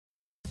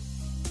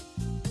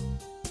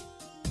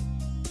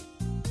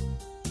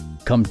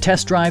Come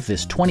test drive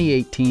this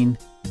 2018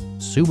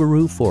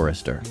 Subaru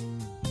Forester.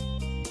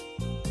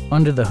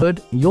 Under the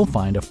hood, you'll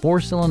find a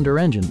 4-cylinder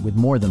engine with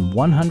more than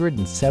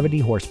 170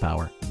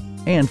 horsepower.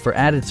 And for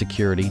added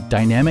security,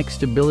 dynamic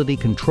stability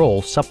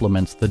control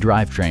supplements the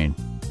drivetrain.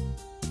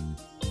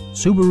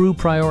 Subaru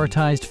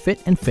prioritized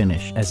fit and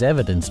finish as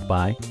evidenced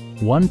by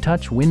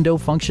one-touch window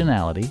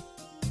functionality,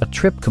 a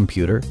trip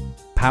computer,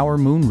 power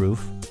moonroof,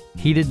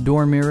 heated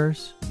door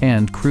mirrors,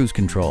 and cruise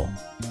control.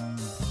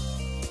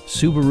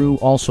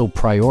 Subaru also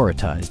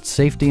prioritized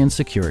safety and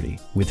security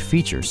with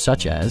features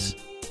such as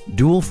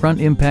dual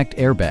front impact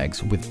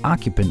airbags with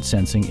occupant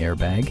sensing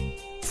airbag,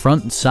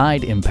 front and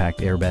side impact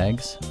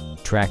airbags,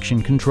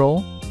 traction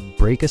control,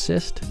 brake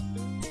assist,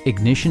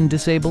 ignition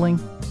disabling,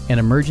 an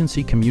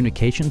emergency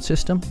communication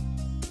system,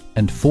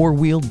 and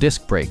 4-wheel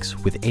disc brakes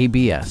with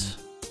ABS.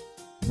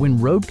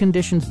 When road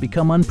conditions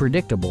become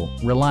unpredictable,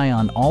 rely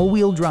on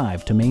all-wheel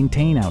drive to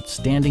maintain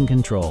outstanding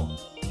control.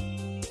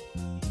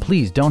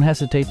 Please don't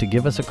hesitate to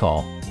give us a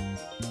call.